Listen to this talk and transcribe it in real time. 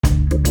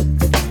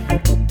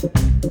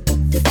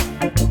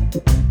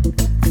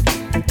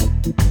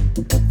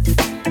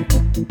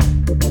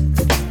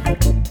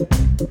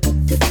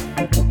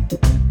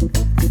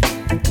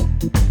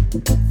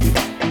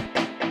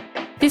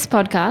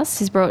podcast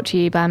is brought to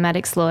you by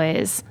Maddocks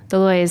Lawyers, the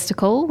lawyers to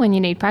call when you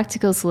need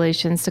practical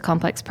solutions to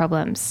complex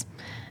problems.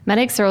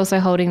 Maddocks are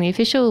also holding the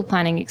official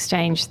Planning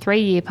Exchange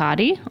 3-year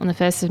party on the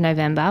 1st of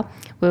November.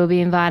 We will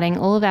be inviting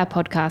all of our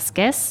podcast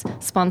guests,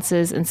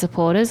 sponsors and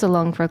supporters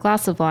along for a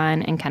glass of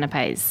wine and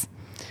canapes.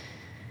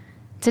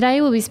 Today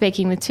we'll be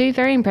speaking with two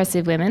very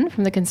impressive women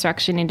from the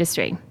construction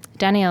industry,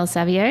 Danielle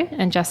Savio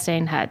and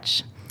Justine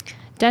Hatch.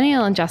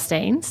 Danielle and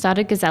Justine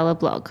started Gazella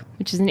Blog,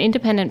 which is an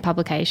independent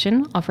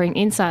publication offering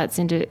insights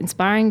into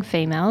inspiring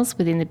females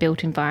within the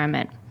built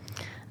environment.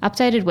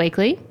 Updated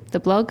weekly, the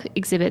blog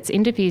exhibits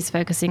interviews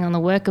focusing on the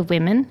work of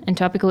women and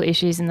topical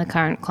issues in the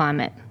current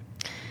climate.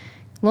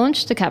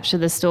 Launched to capture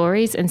the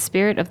stories and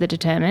spirit of the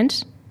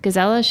determined,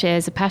 Gazella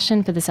shares a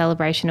passion for the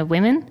celebration of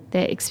women,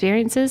 their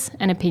experiences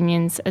and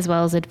opinions, as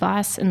well as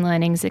advice and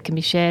learnings that can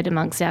be shared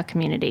amongst our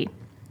community.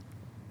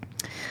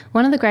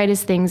 One of the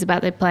greatest things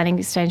about the Planning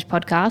Exchange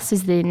podcast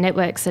is the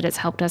networks that it's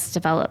helped us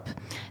develop.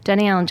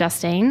 Danielle and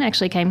Justine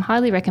actually came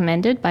highly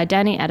recommended by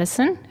Danny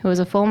Addison, who was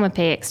a former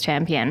PX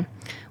champion.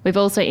 We've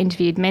also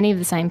interviewed many of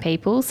the same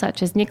people,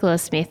 such as Nicola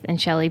Smith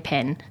and Shelley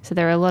Penn, so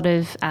there are a lot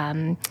of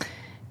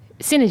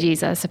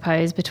synergies, I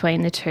suppose,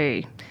 between the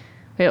two.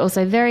 We're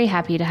also very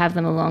happy to have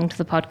them along to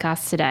the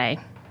podcast today.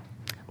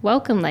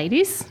 Welcome,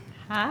 ladies.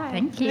 Hi.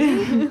 Thank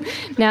you.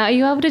 Now, are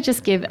you able to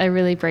just give a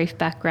really brief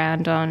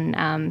background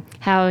on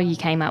how you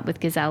came up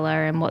with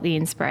Gazella and what the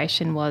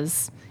inspiration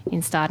was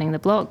in starting the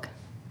blog?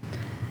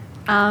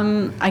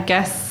 I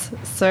guess,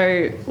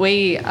 so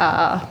we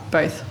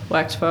both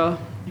worked for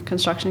a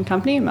construction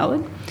company in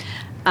Melbourne,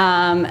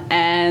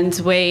 and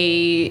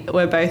we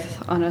were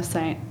both on the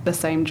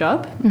same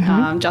job.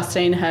 Mm-hmm.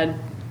 Justine had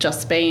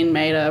just been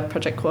made a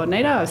project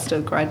coordinator. I was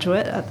still a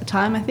graduate at the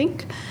time, I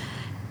think.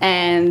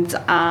 And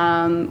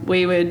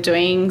we were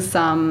doing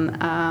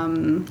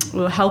we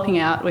were helping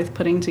out with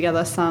putting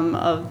together some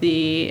of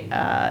the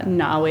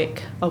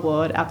NAWIC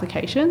award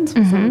applications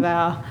for some of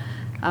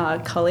our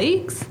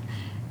colleagues.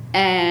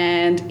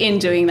 And in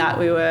doing that,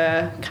 we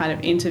were kind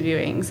of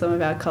interviewing some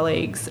of our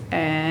colleagues.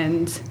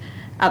 And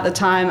at the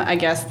time, I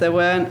guess there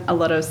weren't a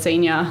lot of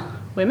senior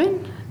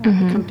women at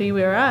the company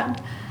we were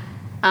at.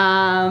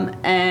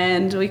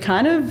 And we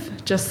kind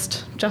of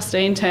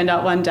Justine turned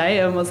up one day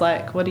and was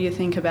like, what do you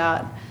think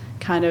about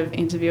kind of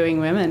interviewing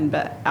women,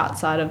 but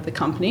outside of the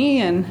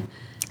company? And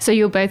so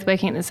you were both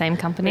working at the same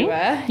company? We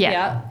were,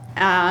 yeah.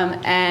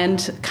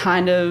 And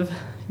kind of,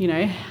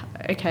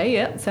 okay,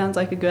 yeah, sounds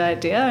like a good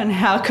idea. And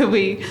how could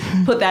we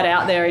put that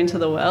out there into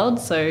the world?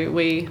 So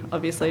we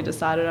obviously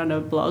decided on a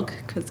blog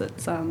because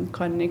it's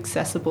quite an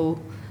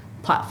accessible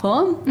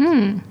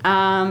platform.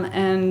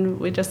 And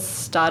we just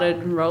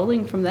started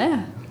rolling from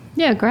there.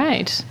 Yeah,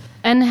 great.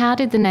 And how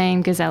did the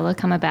name Gazella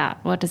come about?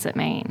 What does it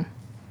mean?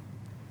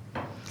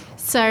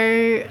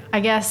 So I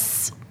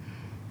guess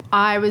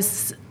I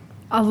was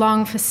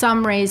for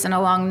some reason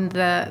along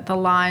the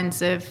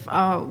lines of,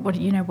 what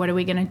are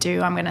we going to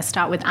do? I'm going to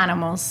start with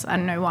animals. I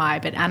don't know why,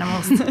 but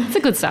animals. It's a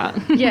good start.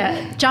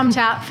 Yeah, jumped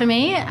out for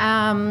me.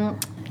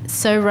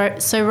 So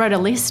wrote a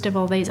list of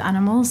all these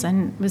animals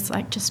and was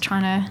like just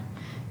trying to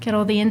get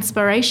all the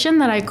inspiration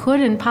that I could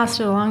and passed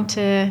it along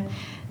to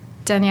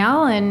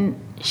Danielle, and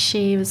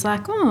she was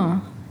like, oh,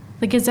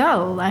 the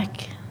gazelle,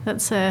 like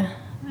that's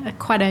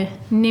quite a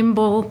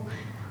nimble,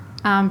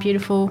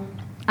 beautiful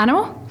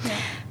animal. Yeah.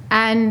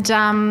 And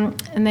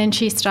then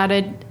she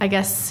started, I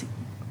guess,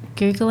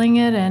 Googling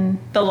it, and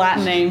the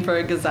Latin name for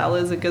a gazelle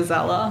is a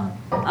gazella.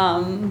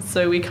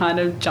 So we kind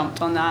of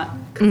jumped on that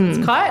because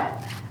it's quite,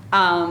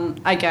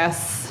 I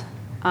guess,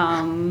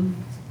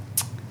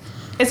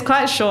 it's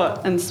quite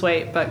short and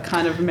sweet, but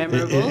kind of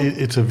memorable.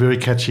 It's a very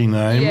catchy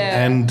name.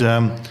 Yeah.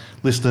 And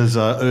listeners,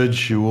 I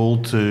urge you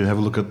all to have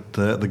a look at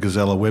the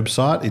Gazella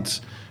website.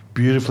 It's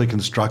beautifully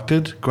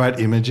constructed, great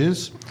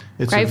images.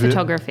 It's great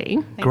photography.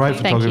 Great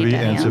photography, Thank you,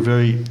 and it's a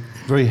very,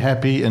 very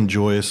happy and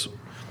joyous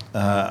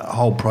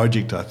whole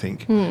project, I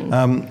think.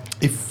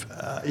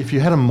 If you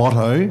had a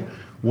motto,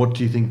 what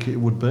do you think it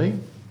would be?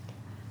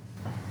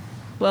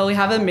 Well, we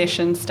have a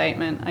mission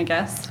statement, I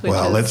guess, which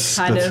let's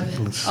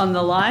on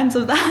the lines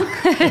of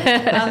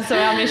that. So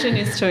our mission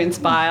is to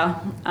inspire,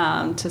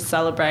 to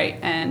celebrate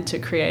and to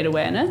create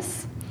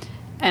awareness.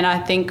 And I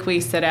think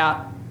we set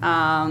out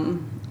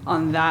on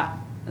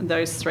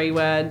those three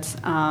words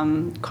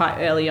quite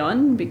early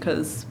on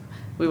because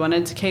we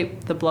wanted to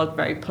keep the blog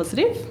very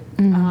positive.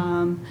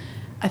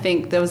 I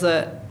think there was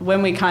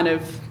when we kind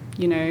of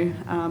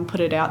put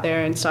it out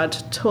there and started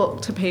to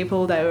talk to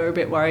people, they were a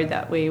bit worried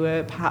that we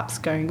were perhaps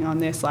going on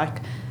this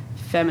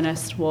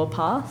feminist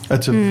warpath.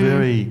 It's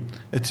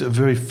a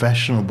very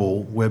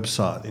fashionable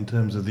website in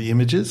terms of the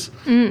images.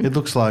 It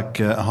looks like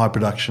a high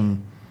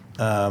production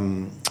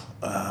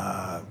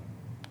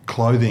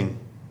clothing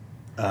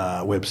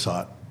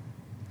website.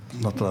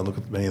 Not that I look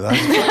at many of those,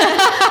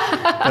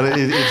 but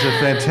it's a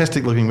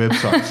fantastic looking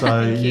website.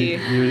 So it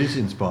is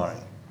inspiring.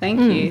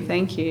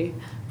 Thank you.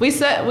 We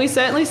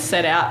certainly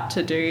set out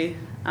to do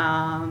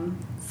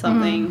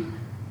something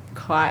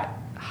quite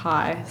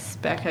high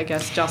spec, I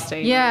guess,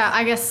 Justine. Yeah,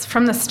 I guess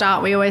from the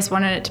start we always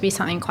wanted it to be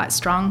something quite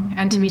strong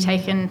and to be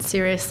taken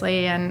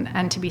seriously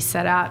and to be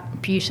set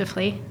out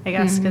beautifully, I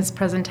guess, because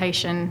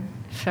presentation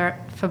for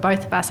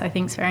both of us I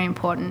think is very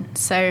important.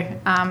 So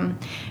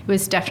it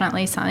was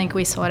definitely something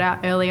we sought out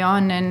early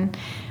on, and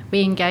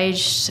we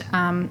engaged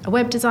a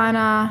web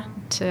designer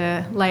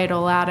to lay it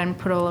all out and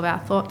put all of our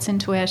thoughts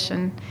into it,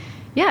 and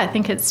yeah, I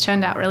think it's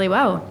turned out really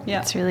well.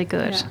 Yeah. It's really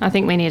good. Yeah. I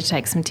think we need to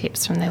take some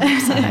tips from their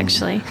website,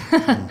 actually.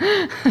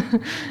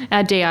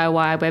 Our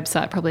DIY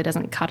website probably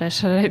doesn't cut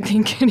it, I don't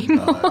think,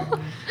 anymore.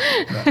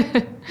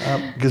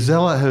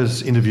 Gazella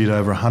has interviewed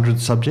over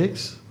 100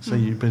 subjects, so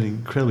you've been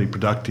incredibly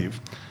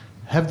productive.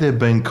 Have there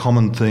been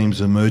common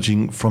themes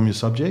emerging from your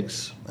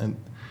subjects? And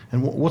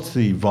what's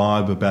the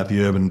vibe about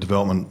the urban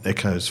development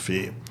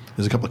ecosphere?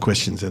 There's a couple of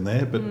questions in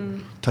there, but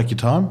take your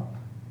time.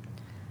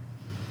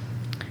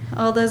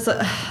 Oh,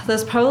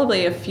 there's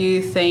probably a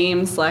few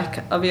themes.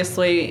 Like,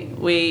 obviously,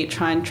 we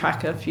try and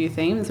track a few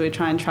themes. We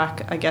try and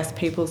track, I guess,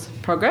 people's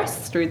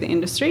progress through the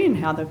industry and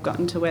how they've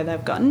gotten to where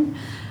they've gotten.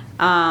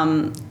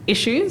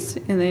 Issues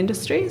in the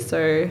industry.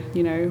 So,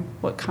 you know,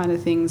 what kind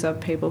of things are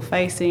people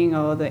facing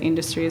or the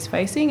industry is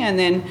facing? And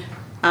then,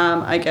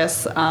 I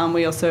guess,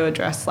 we also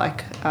address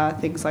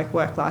things like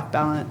work-life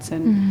balance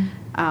and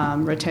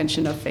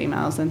retention of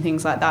females and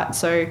things like that.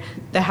 So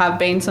there have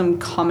been some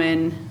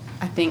common,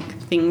 I think,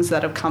 things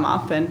that have come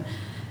up, and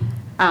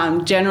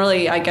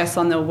generally, I guess,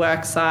 on the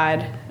work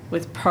side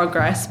with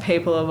progress,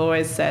 people have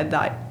always said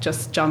that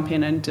just jump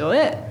in and do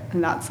it,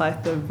 and that's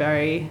like a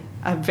very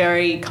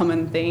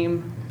common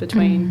theme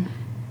between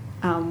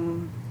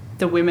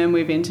the women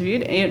we've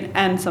interviewed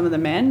and some of the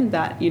men,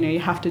 that, you know, you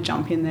have to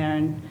jump in there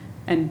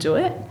and do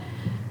it.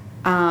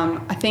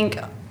 I think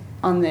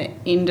on the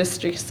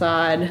industry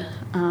side,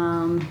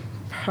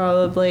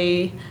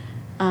 probably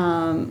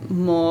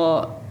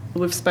more.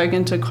 We've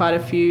spoken to quite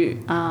a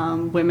few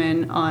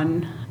women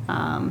on,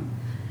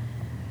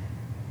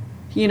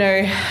 you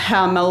know,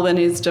 how Melbourne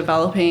is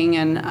developing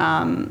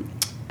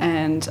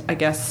and I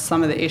guess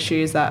some of the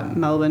issues that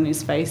Melbourne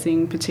is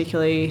facing,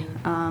 particularly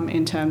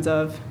in terms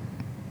of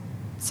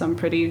some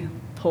pretty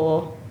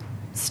poor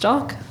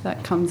stock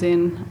that comes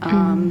in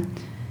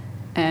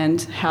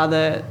and how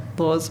the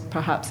laws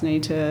perhaps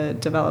need to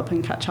develop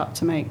and catch up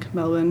to make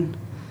Melbourne,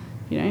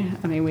 you know,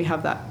 I mean, we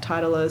have that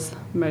title as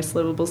most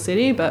livable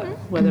city, but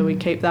whether we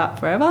keep that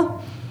forever.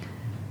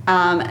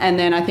 And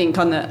then I think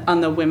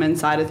on the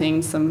women's side of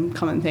things, some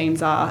common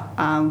themes are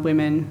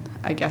women,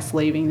 I guess,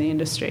 leaving the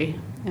industry,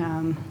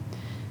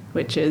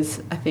 which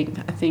is, I think,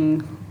 a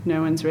thing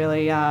no one's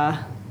really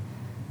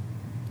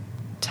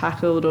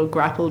tackled or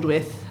grappled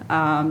with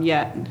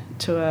yet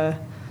to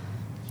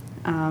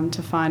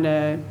find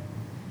a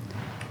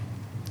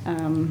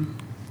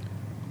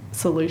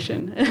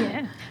solution.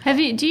 Yeah.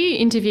 Do you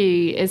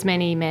interview as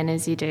many men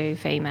as you do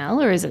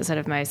female, or is it sort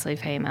of mostly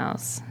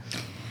females?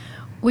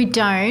 We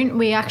don't.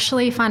 We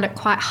actually find it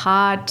quite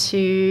hard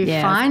to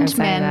find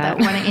men that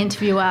want to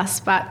interview us,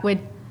 but we're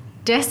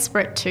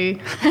desperate to,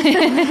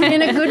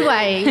 in a good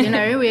way. You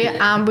know,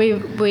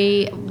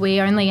 we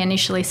only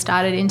initially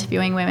started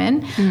interviewing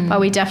women, but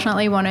we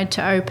definitely wanted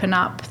to open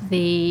up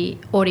the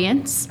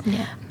audience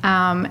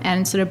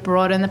and sort of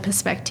broaden the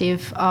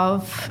perspective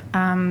of,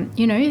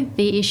 you know,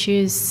 the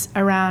issues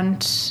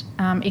around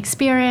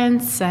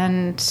experience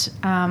and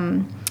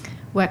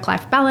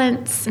work-life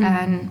balance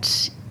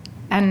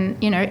and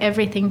you know,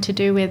 everything to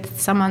do with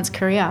someone's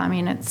career. I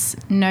mean, it's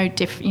no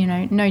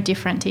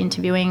different to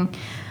interviewing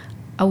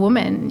a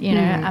woman. You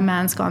know, a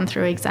man's gone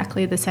through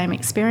exactly the same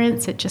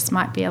experience. It just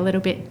might be a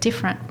little bit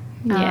different.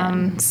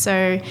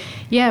 So,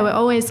 yeah, we're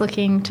always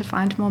looking to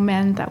find more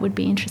men that would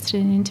be interested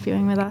in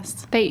interviewing with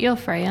us. Pete, you're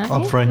free, aren't you?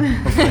 I'm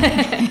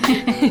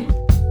free.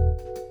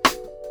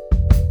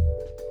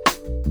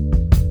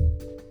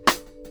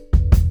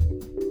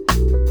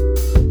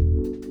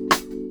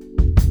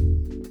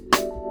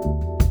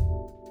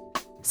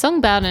 Song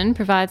Bowden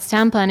provides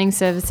town planning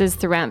services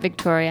throughout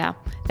Victoria.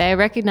 They are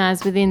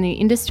recognised within the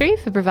industry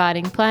for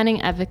providing planning,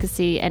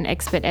 advocacy and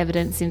expert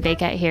evidence in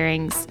VCAT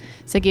hearings.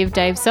 So give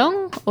Dave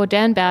Song or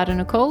Dan Bowden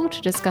a call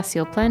to discuss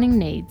your planning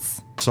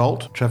needs.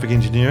 SALT, traffic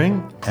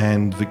engineering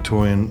and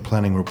Victorian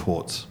planning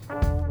reports.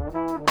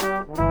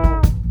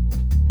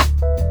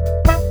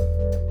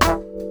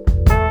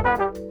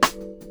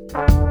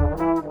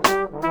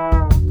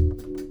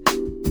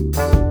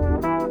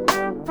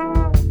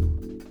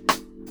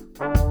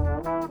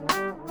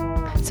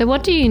 So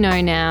what do you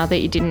know now that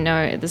you didn't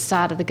know at the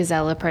start of the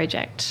Gazella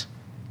project?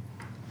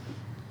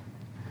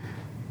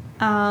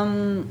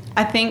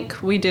 I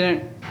think we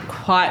didn't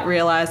quite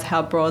realise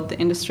how broad the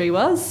industry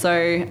was.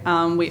 So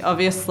we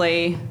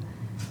obviously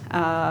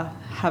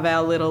have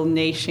our little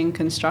niche in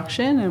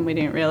construction, and we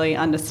didn't really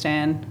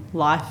understand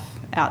life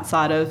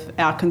outside of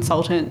our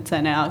consultants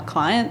and our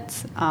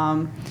clients.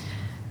 I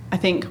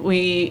think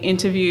we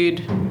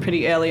interviewed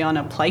pretty early on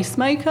a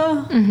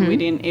placemaker. We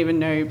didn't even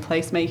know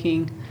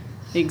placemaking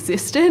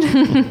existed,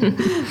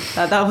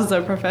 that was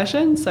a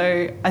profession.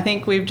 So I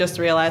think we've just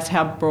realised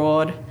how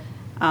broad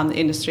the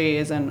industry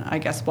is and I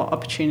guess what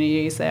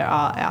opportunities there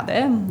are out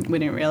there. We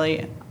didn't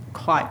really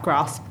quite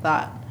grasp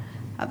that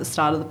at the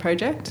start of the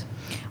project.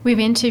 We've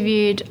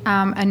interviewed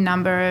a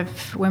number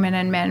of women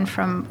and men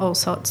from all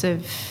sorts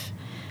of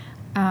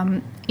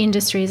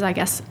industries, I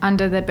guess,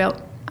 under the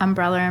built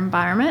umbrella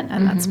environment,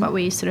 and that's what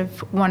we sort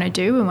of want to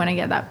do. We want to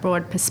get that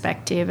broad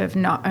perspective of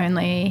not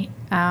only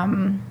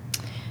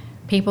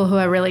people who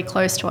are really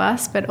close to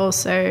us, but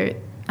also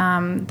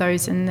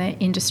those in the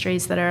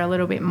industries that are a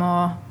little bit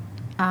more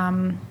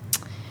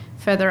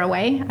further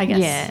away, I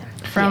guess,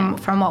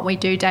 from what we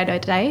do day to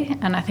day.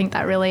 And I think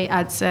that really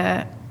adds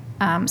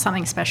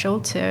something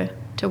special to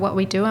what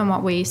we do and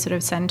what we sort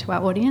of send to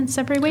our audience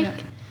every week.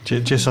 Yeah.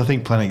 Jess, I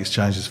think Planning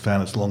Exchange has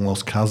found its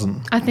long-lost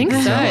cousin. I think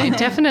so,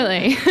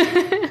 definitely.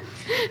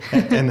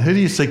 And who do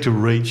you seek to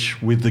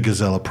reach with the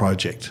Gazella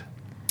project?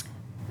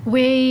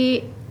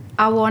 We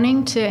are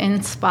wanting to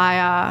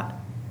inspire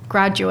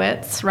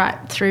graduates right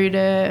through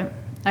to,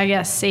 I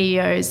guess,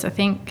 CEOs. I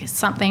think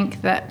something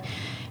that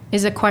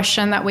is a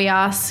question that we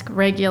ask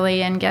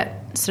regularly and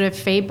get sort of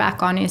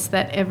feedback on is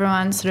that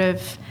everyone sort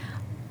of,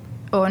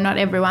 or not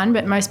everyone,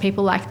 but most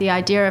people like the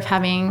idea of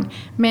having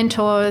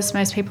mentors.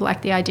 Most people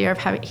like the idea of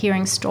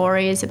hearing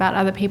stories about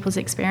other people's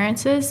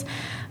experiences.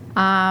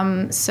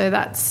 So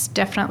that's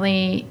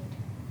definitely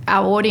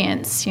our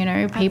audience, you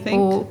know,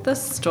 people. I think the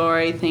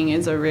story thing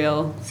is a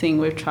real thing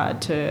we've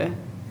tried to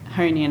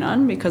hone in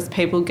on, because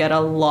people get a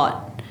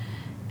lot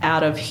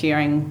out of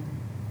hearing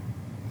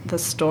the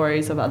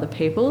stories of other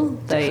people.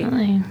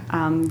 Definitely.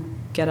 They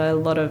get a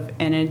lot of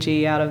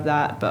energy out of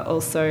that, but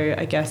also,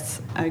 I guess,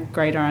 a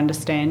greater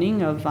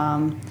understanding of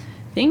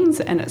things.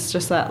 And it's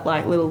just that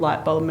like little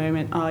light bulb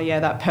moment. Oh yeah,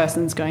 that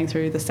person's going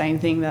through the same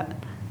thing that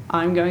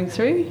I'm going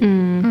through.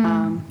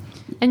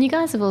 And you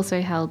guys have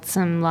also held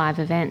some live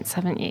events,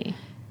 haven't you?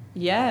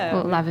 Yeah.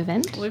 Or live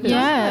event? We've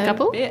Yeah. done A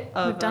couple? bit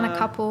of, We've done a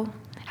couple.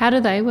 How do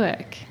they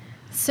work?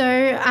 So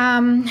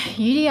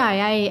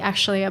UDIA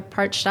actually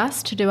approached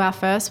us to do our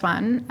first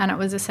one, and it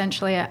was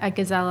essentially a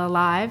Gazella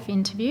Live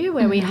interview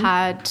where we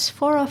had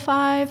 4 or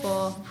 5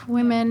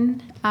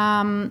 women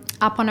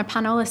up on a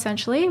panel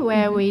essentially,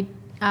 where we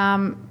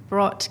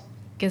brought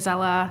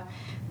Gazella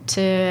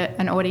to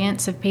an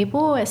audience of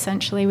people.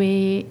 Essentially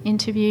we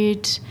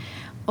interviewed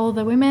all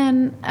the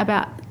women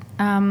about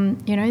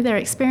their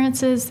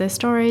experiences, their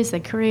stories, their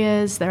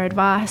careers, their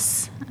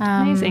advice.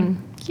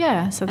 Amazing.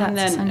 Yeah, so that's and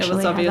then it essentially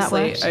was how that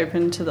obviously worked.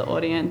 open to the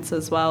audience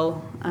as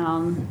well,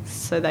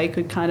 so they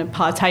could kind of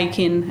partake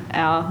in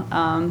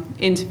our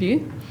interview,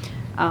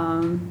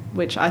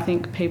 which I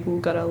think people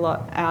got a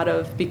lot out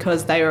of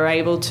because they were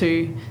able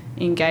to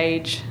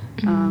engage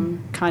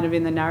kind of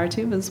in the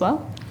narrative as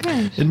well.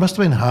 It must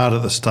have been hard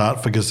at the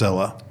start for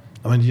Gazella.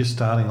 I mean, you're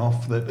starting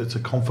off that it's a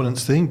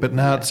confidence thing, but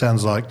now it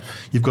sounds like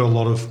you've got a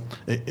lot of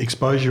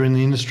exposure in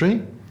the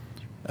industry,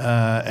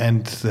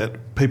 and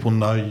that people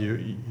know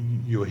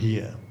you're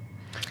here.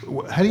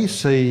 How do you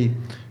see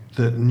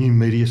the new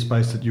media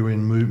space that you're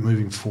in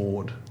moving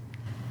forward?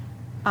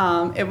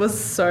 It was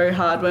so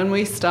hard. When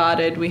we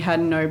started, we had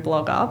no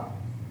blog up,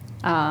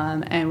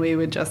 and we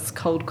were just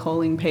cold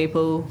calling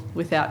people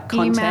without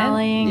content.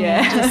 Emailing,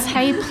 just,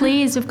 hey,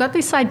 please, we've got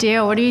this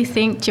idea. What do you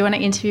think? Do you want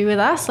to interview with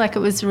us? Like, it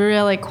was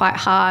really quite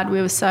hard. We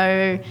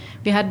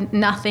had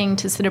nothing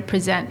to sort of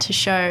present to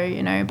show,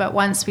 you know, but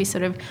once we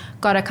sort of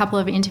got a couple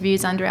of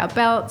interviews under our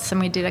belts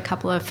and we did a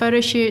couple of photo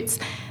shoots,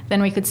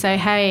 then we could say,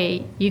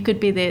 hey, you could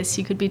be this,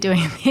 you could be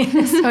doing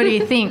this. What do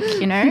you think,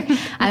 you know?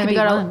 And we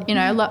got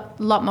a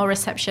lot more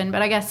reception.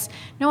 But I guess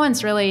no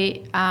one's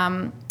really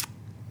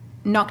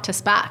knocked us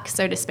back,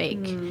 so to speak,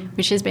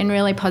 which has been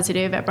really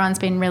positive. Everyone's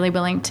been really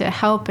willing to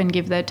help and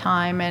give their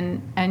time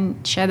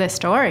and share their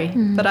story.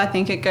 But I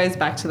think it goes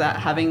back to that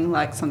having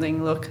like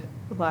something look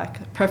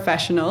like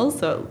professional,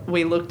 so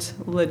we looked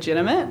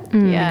legitimate.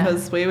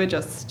 Because we were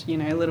just, you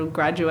know, little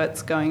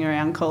graduates going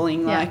around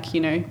calling like, you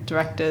know,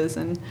 directors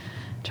and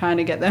trying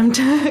to get them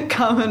to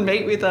come and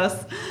meet with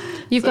us.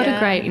 You've got a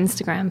great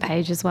Instagram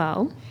page as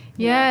well.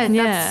 Yeah,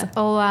 that's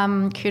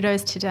all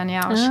kudos to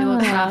Danielle. She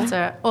looks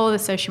after all the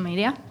social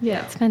media.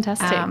 Yeah, it's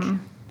fantastic.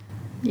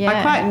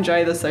 I quite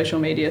enjoy the social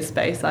media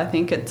space. I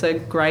think it's a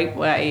great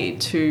way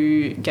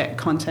to get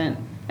content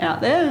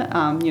out there,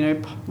 you know,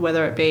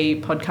 whether it be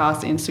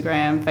podcast,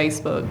 Instagram,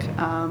 Facebook,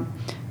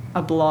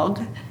 a blog.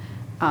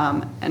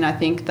 And I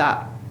think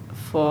that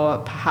for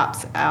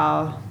perhaps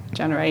our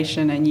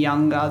generation and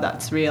younger,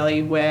 that's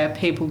really where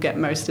people get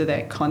most of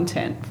their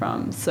content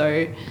from.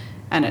 So,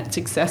 and it's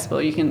accessible.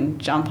 You can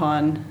jump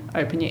on,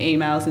 open your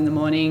emails in the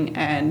morning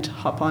and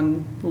hop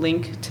on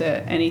link to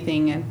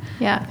anything. And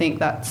I think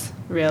that's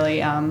really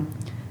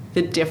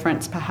the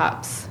difference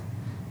perhaps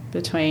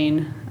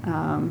between,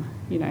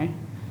 you know,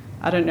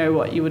 I don't know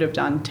what you would have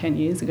done 10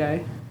 years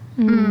ago.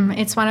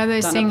 It's one of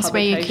those things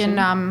where you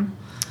can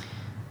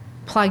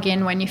plug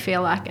in when you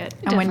feel like it.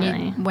 And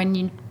when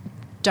you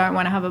don't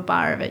want to have a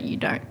bar of it, you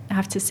don't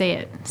have to see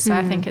it. So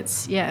I think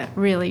it's,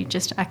 really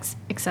just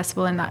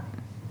accessible in that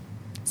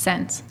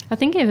sense. I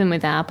think even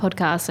with our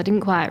podcast, I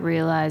didn't quite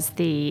realise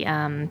the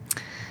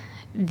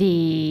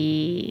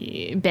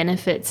the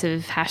benefits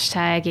of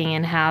hashtagging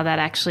and how that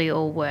actually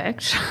all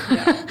worked.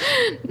 Yeah.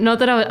 Not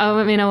that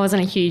I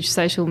wasn't a huge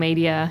social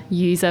media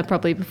user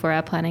probably before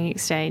our Planning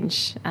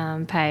Exchange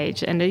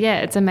page. And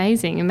it's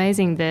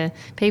amazing the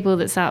people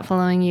that start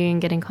following you and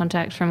get in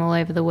contact from all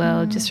over the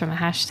world just from a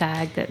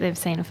hashtag that they've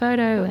seen a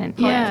photo. And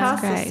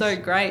Podcasts are so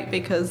great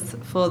because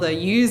for the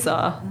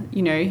user,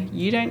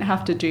 you don't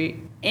have to do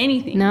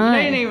anything. No.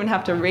 You don't even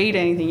have to read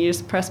anything. You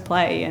just press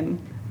play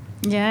and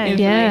you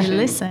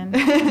listen.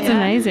 it's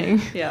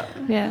amazing.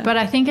 yeah. But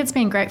I think it's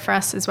been great for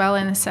us as well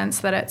in the sense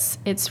that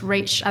it's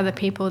reached other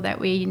people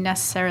that we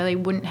necessarily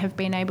wouldn't have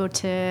been able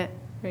to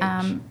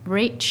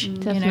reach.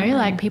 Definitely.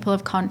 Like people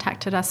have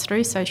contacted us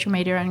through social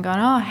media and gone,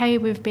 oh, hey,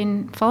 we've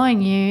been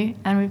following you,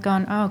 and we've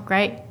gone, oh,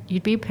 great,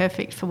 you'd be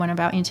perfect for one of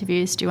our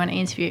interviews. Do you want to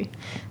interview?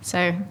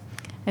 So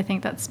I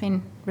think that's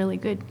been really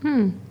good.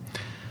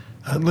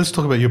 Let's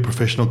talk about your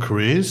professional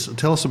careers.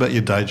 Tell us about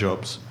your day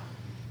jobs.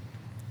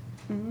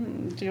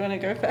 Do you want to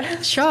go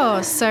first?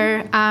 Sure.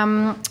 So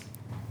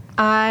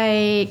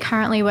I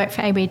currently work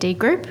for ABD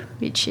Group,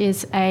 which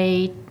is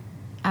a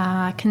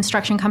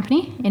construction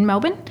company in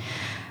Melbourne.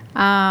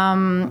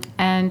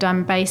 And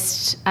I'm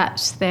based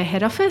at their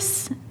head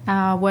office,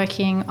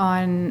 working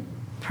on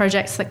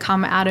projects that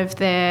come out of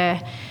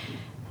their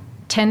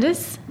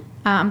tenders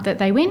that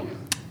they win,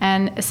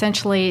 and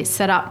essentially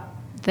set up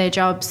their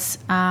jobs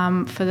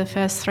for the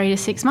first 3 to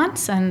 6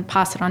 months and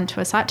pass it on to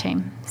a site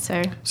team.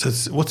 So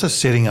what's a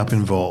setting up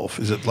involve?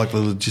 Is it like the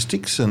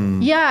logistics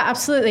and? Yeah,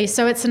 absolutely.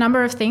 So it's a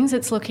number of things.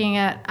 It's looking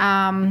at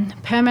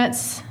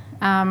permits,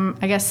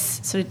 I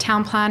guess sort of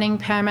town planning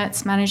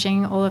permits,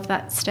 managing all of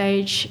that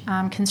stage,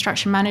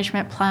 construction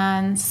management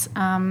plans,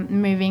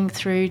 moving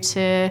through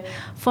to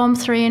Form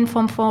 3 and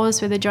Form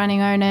 4s with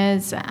adjoining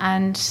owners,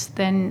 and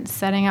then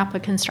setting up a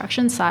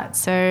construction site.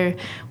 So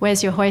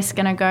where's your hoist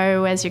going to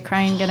go? Where's your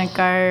crane going to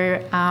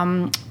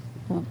go?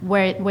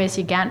 Where's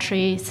your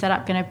gantry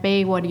setup going to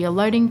be? What do your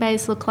loading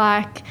bays look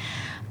like?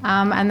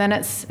 And then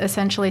it's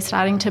essentially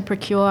starting to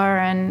procure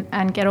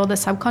and get all the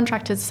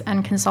subcontractors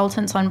and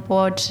consultants on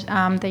board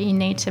that you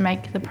need to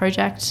make the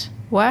project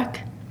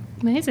work.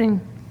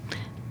 Amazing.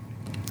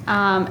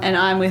 And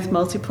I'm with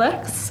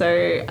Multiplex,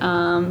 so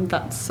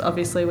that's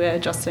obviously where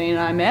Justine and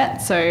I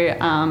met. So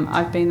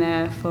I've been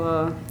there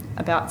for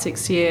about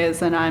 6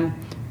 years, and I'm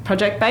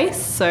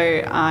project-based,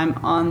 so I'm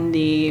on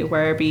the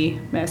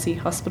Werribee Mercy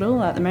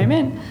Hospital at the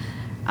moment,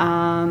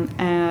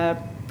 and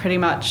pretty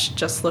much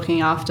just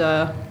looking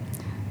after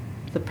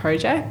the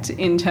project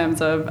in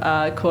terms of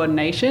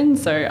coordination.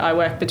 So I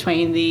work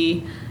between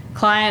the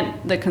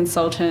client, the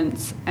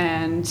consultants,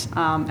 and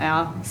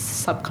our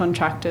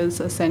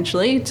subcontractors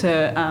essentially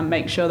to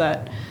make sure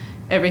that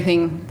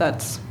everything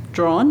that's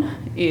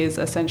drawn is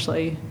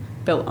essentially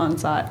built on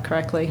site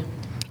correctly.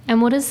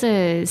 And what does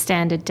a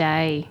standard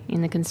day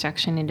in the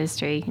construction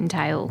industry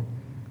entail?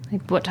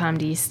 Like, what time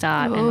do you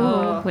start and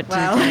what do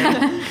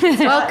you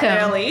do? Welcome.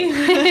 Early.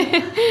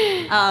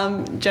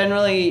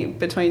 Generally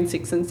between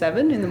 6 and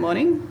 7 in the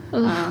morning.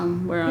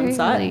 We're on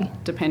site, early.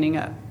 depending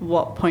at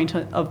what point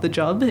of the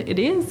job it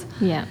is.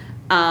 Yeah.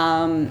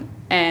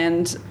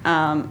 And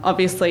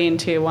obviously in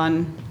Tier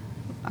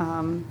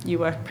 1, you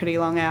work pretty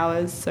long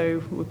hours,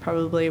 so we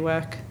probably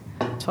work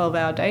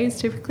 12-hour days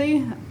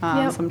typically,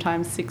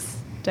 sometimes 6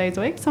 days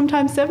a week,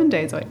 sometimes 7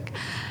 days a week.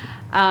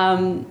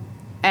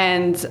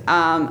 And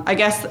I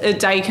guess a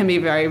day can be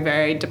very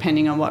varied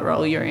depending on what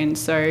role you're in.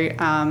 So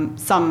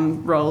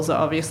some roles are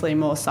obviously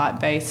more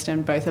site-based,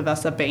 and both of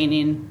us have been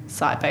in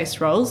site-based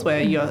roles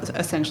where you're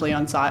essentially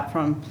on site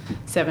from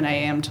 7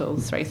 a.m. till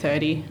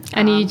 3:30.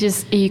 And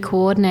are you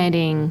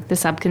coordinating the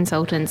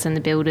subconsultants and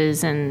the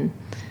builders and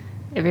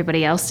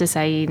everybody else to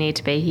say you need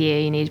to be here,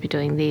 you need to be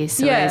doing this?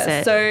 Or is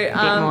it so a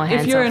bit more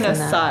if you're in a hands-off than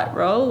that? site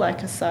role,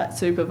 like a site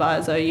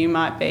supervisor, you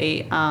might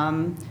be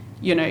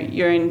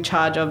you're in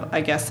charge of,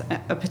 I guess,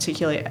 a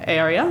particular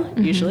area,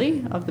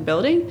 usually, of the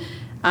building.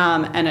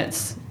 And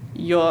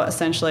you're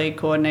essentially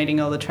coordinating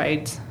all the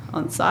trades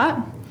on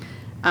site.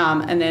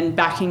 And then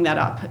backing that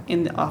up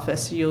in the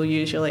office, you'll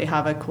usually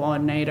have a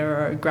coordinator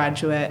or a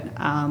graduate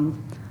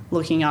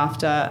looking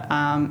after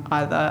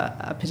either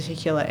a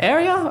particular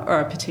area or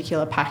a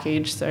particular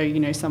package.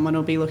 So, someone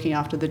will be looking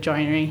after the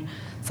joinery,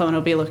 someone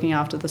will be looking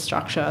after the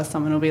structure,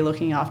 someone will be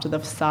looking after the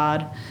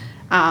facade.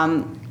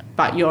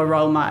 But your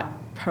role might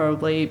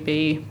probably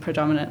be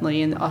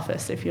predominantly in the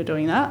office if you're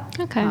doing that.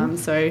 Okay.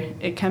 So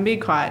it can be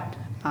quite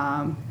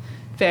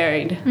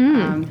varied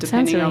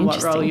depending really on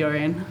what role interesting. you're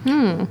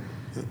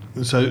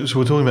in. So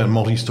we're talking about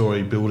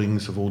multi-storey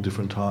buildings of all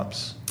different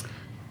types,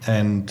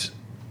 and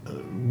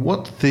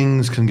what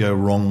things can go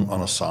wrong on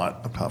a site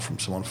apart from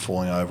someone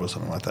falling over or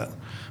something like that?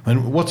 I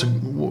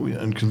mean,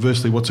 and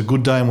conversely, what's a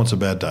good day and what's a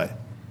bad day?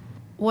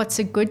 What's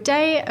a good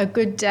day? A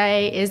good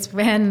day is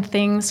when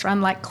things run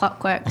like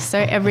clockwork. So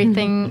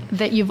everything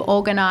that you've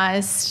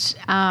organised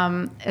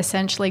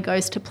essentially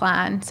goes to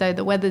plan. So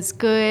the weather's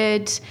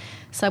good,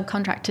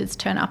 subcontractors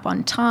turn up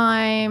on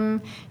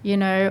time, you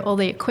know, all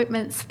the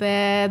equipment's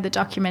there, the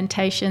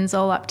documentation's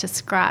all up to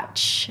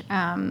scratch,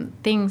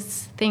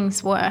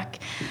 things work.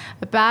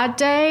 A bad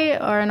day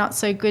or a not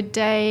so good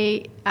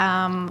day,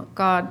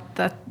 God,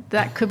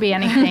 that could be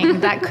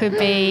anything. That could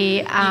be...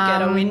 you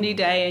get a windy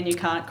day and you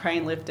can't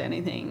crane lift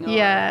anything.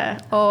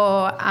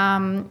 Or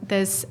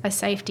there's a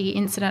safety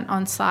incident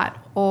on site,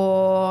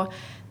 or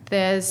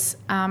there's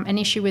an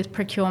issue with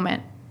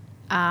procurement,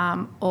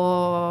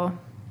 or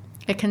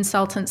a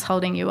consultant's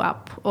holding you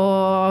up,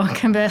 or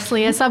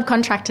conversely a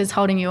subcontractor's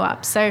holding you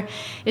up. So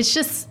it's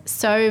just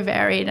so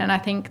varied, and I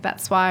think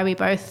that's why we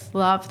both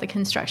love the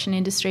construction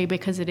industry,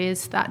 because it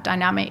is that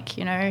dynamic,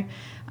 you know.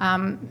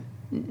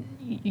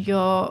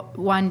 Your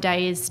one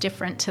day is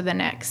different to the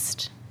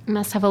next. You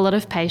must have a lot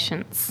of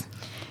patience.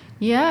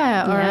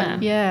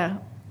 Yeah.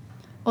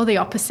 Or the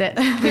opposite,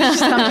 which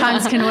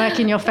sometimes can work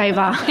in your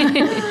favour.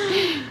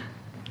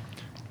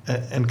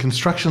 And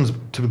construction's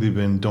typically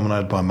been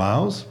dominated by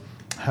males.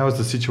 How is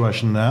the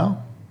situation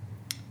now?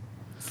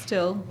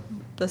 Still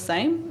the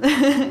same.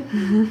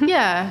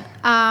 Yeah.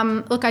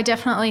 Look, I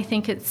definitely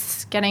think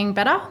it's getting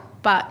better,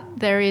 but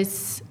there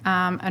is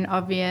an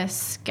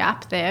obvious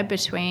gap there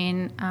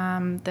between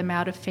the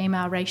male to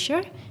female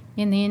ratio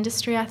in the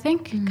industry, I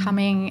think.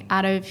 Coming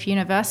out of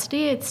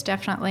university, it's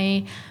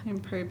definitely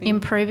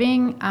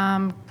improving,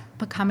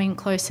 becoming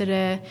closer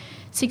to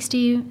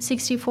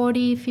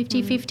 60-40,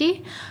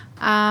 50-50.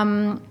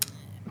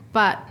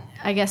 But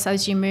I guess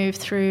as you move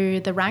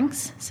through the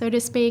ranks, so to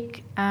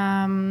speak,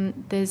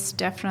 there's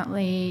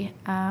definitely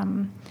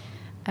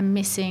a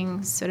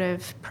missing sort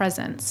of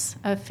presence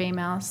of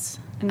females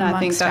and I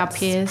think amongst our that's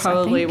peers.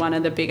 probably one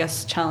of the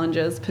biggest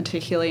challenges,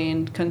 particularly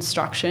in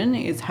construction,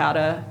 is how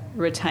to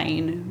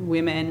retain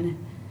women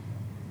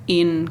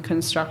in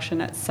construction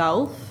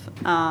itself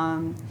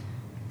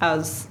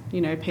as,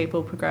 you know,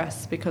 people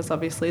progress, because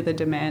obviously the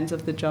demands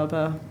of the job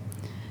are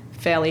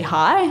fairly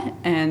high,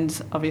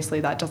 and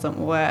obviously that doesn't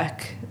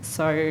work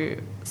so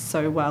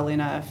well in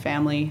a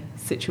family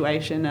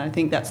situation. And I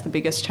think that's the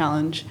biggest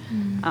challenge,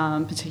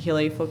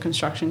 particularly for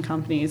construction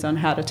companies, on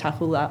how to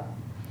tackle that.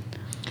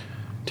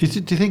 Do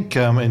you think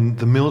in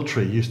the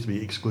military used to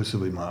be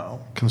exclusively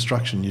male,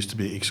 construction used to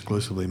be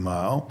exclusively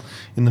male.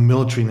 In the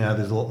military now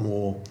there's a lot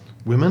more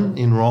women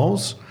in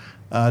roles.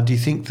 Do you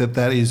think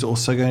that is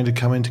also going to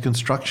come into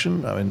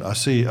construction? I mean, I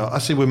see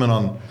women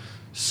on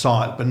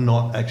site, but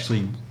not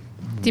actually...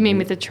 Do you mean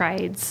with the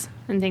trades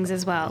and things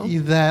as well?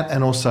 That,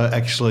 and also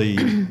actually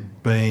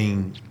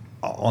being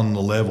on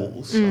the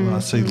levels. I mean, I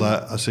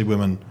see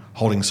women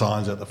holding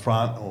signs at the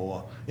front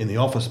or in the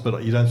office,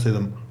 but you don't see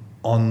them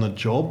on the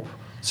job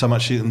so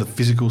much in the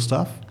physical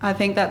stuff. I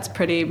think that's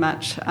pretty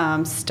much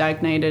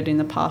stagnated in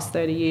the past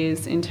 30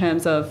 years in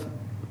terms of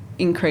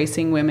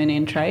increasing women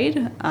in trade.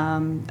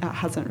 It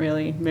hasn't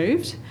really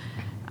moved.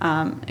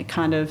 It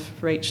kind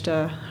of reached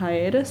a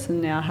hiatus and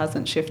now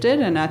hasn't shifted.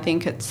 And I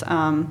think it's...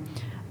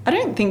 I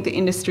don't think the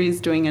industry is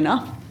doing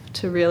enough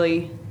to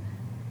really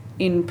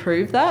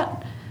improve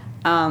that.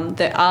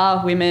 There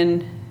are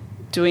women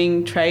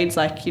doing trades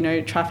like, you know,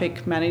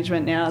 traffic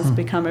management now has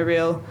become a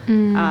real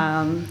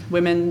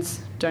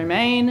women's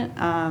domain.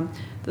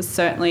 There's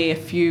certainly a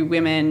few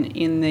women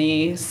in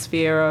the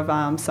sphere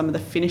of some of the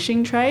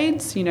finishing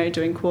trades, you know,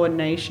 doing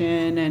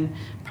coordination and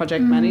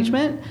project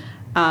management.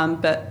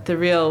 But the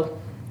real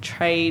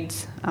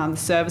trades, the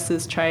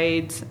services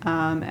trades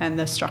and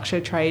the structure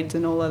trades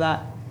and all of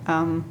that,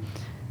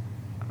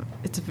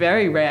 it's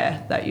very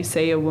rare that you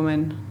see a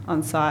woman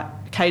on site.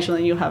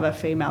 Occasionally you'll have a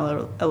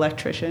female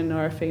electrician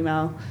or a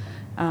female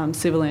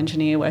civil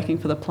engineer working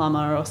for the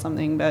plumber or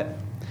something, but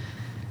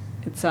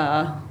it's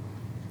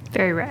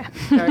very rare.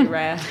 Very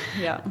rare,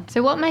 yeah.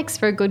 So what makes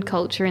for a good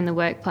culture in the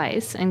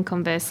workplace and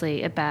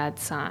conversely a bad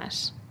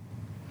site?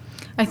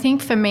 I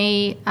think for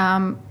me,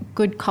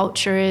 good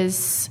culture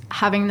is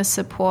having the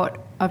support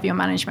of your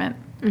management.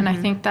 And I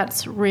think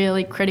that's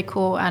really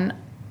critical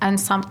and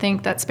something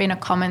that's been a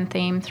common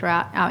theme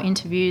throughout our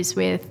interviews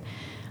with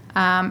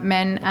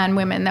men and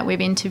women that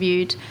we've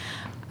interviewed.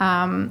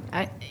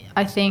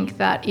 I think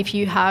that if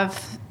you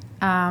have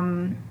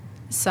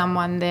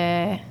someone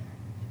there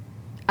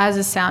as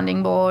a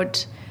sounding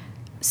board,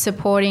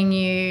 supporting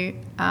you,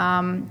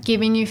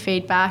 giving you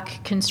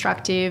feedback,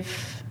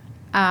 constructive,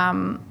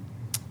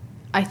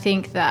 I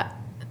think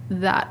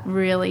that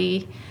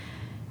really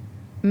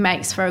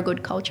makes for a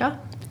good culture.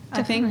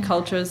 I think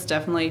culture is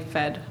definitely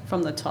fed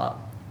from the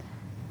top.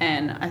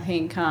 And I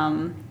think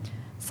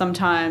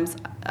sometimes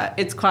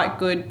it's quite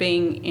good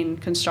being in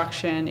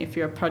construction if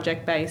you're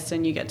project-based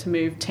and you get to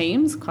move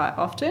teams quite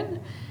often,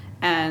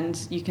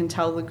 and you can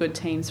tell the good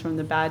teams from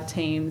the bad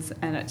teams,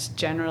 and it's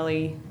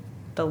generally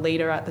the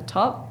leader at the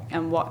top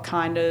and what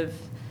kind of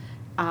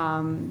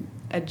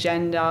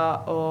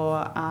agenda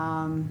or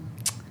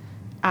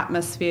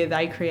atmosphere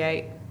they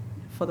create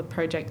for the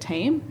project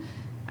team.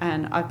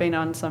 And I've been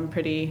on some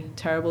pretty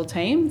terrible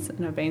teams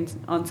and I've been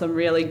on some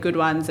really good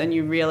ones, and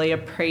you really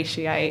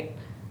appreciate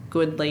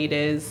good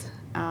leaders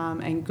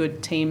and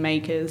good team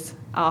makers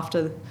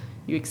after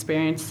you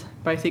experience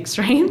both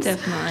extremes.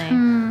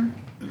 Definitely.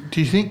 Do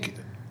you think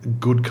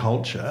good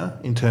culture,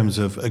 in terms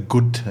of a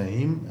good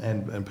team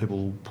and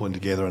people pulling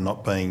together and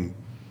not being,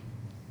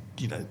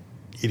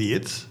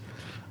 idiots,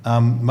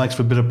 makes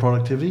for a bit of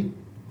productivity?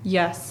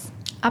 Yes.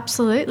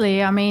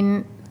 Absolutely. I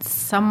mean,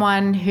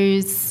 someone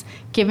who's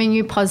giving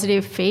you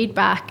positive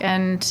feedback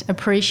and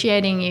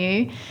appreciating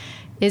you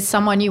is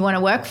someone you want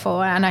to work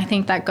for. And I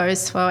think that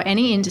goes for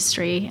any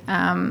industry.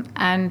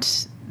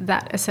 And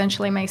that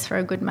essentially makes for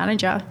a good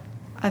manager.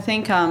 I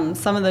think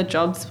some of the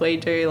jobs we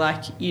do,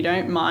 like, you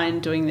don't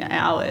mind doing the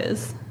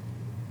hours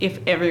if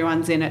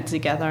everyone's in it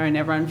together and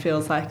everyone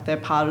feels like they're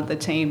part of the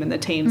team and the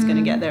team's going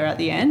to get there at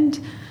the end.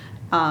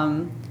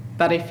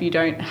 But if you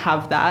don't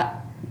have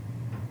that,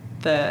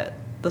 the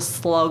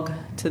slog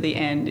to the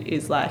end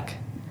is like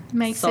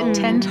Makes it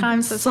 10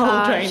 times as soul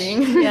hard.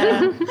 draining.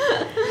 Yeah.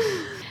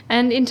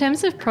 And in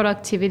terms of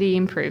productivity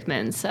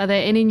improvements, are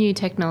there any new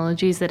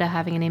technologies that are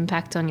having an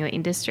impact on your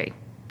industry?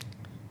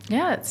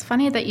 Yeah, it's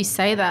funny that you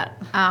say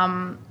that.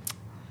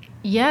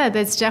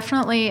 There's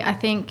definitely, I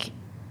think,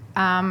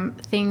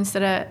 things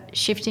that are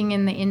shifting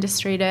in the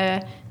industry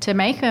to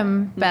make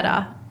them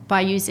better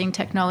by using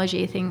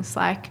technology, things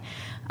like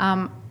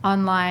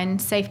online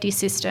safety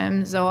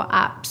systems or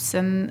apps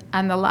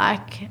and the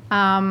like.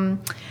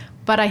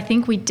 But I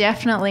think we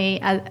definitely,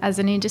 as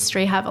an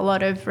industry, have a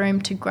lot of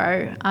room to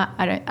grow.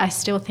 I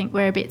still think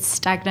we're a bit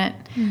stagnant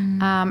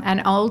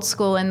and old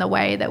school in the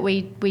way that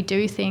we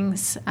do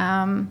things.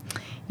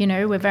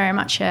 We're very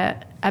much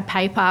a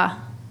paper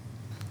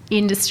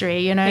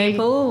industry,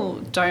 People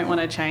don't want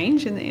to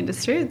change in the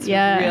industry. It's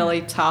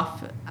really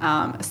tough,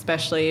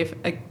 especially if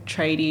a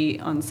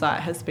tradie on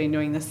site has been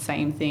doing the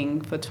same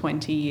thing for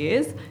 20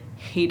 years.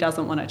 He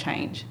doesn't want to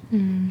change.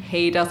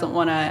 He doesn't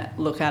want to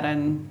look at a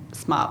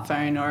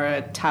smartphone or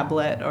a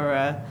tablet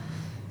or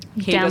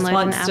he just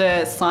wants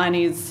to sign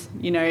his,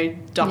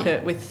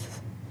 docket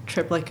with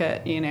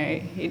triplicate,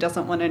 he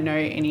doesn't want to know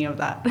any of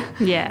that.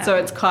 Yeah. So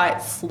it's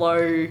quite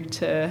slow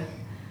to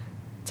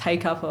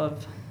take up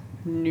of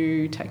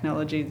new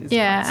technologies.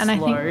 And I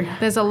think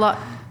there's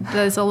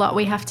a lot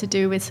we have to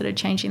do with sort of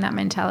changing that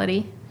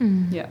mentality.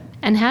 Yeah.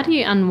 And how do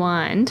you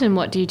unwind, and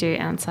what do you do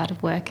outside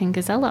of work in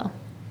Gazella?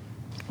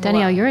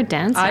 Danielle, you're a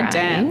dancer. I aren't you?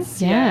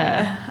 dance.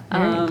 Yeah.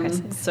 Very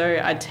impressive. So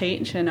I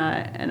teach and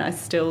I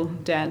still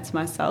dance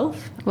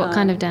myself. What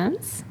kind of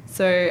dance?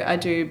 So I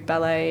do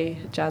ballet,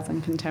 jazz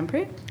and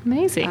contemporary.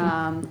 Amazing.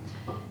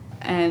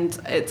 And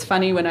it's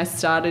funny, when I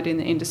started in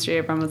the industry,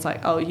 everyone was like,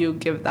 "Oh, you'll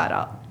give that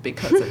up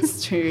because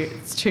it's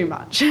too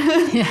much."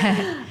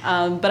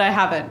 But I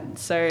haven't.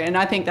 So, and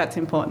I think that's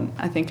important.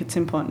 I think it's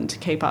important to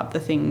keep up the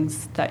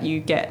things that you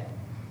get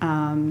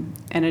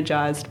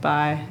energized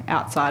by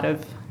outside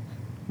of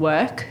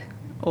work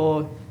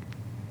or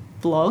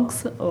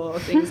vlogs or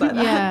things like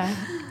that. Yeah.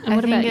 And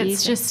what I think about you,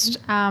 it's just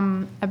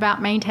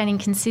about maintaining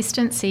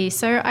consistency.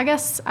 So I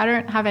guess I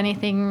don't have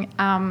anything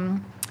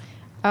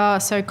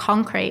so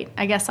concrete.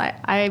 I guess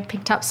I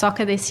picked up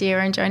soccer this year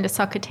and joined a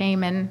soccer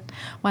team and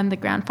won the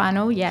grand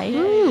final. Yay.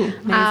 Ooh,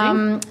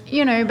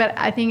 amazing. But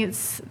I think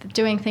it's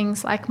doing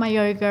things like my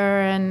yoga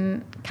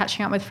and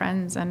catching up with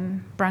friends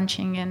and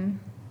brunching and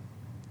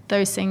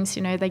those things,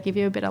 they give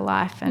you a bit of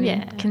life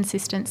and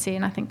consistency,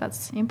 and I think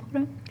that's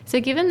important. So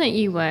given that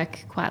you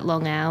work quite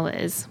long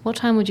hours, what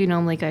time would you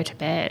normally go to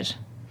bed?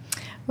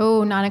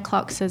 Oh, 9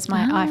 o'clock says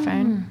my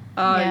iPhone.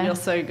 Oh, Yeah. You're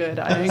so good.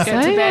 I don't get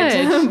to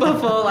bed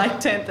before like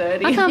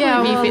 10:30. I can't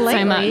believe you fit so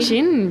lately- much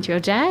into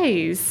your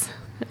days.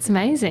 That's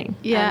amazing.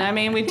 Yeah, And I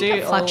mean, we do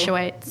it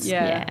fluctuates.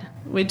 Yeah.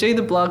 We do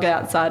the blog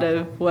outside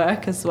of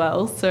work as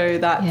well, so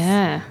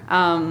that's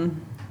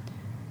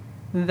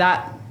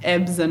that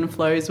ebbs and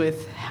flows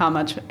with how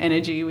much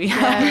energy we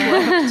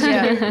have left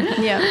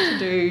to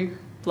do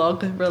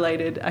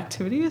blog-related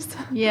activities.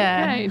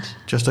 Yeah. Great.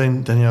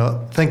 Justine,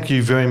 Danielle, thank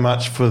you very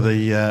much for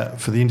the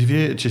interview.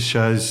 It just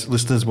shows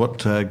listeners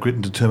what grit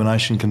and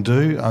determination can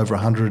do. Over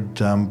 100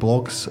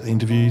 blogs,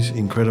 interviews,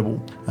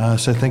 incredible.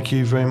 So thank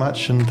you very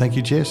much, and thank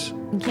you, Jess.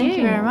 Thank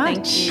you very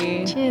much. Thank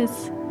you.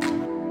 Cheers.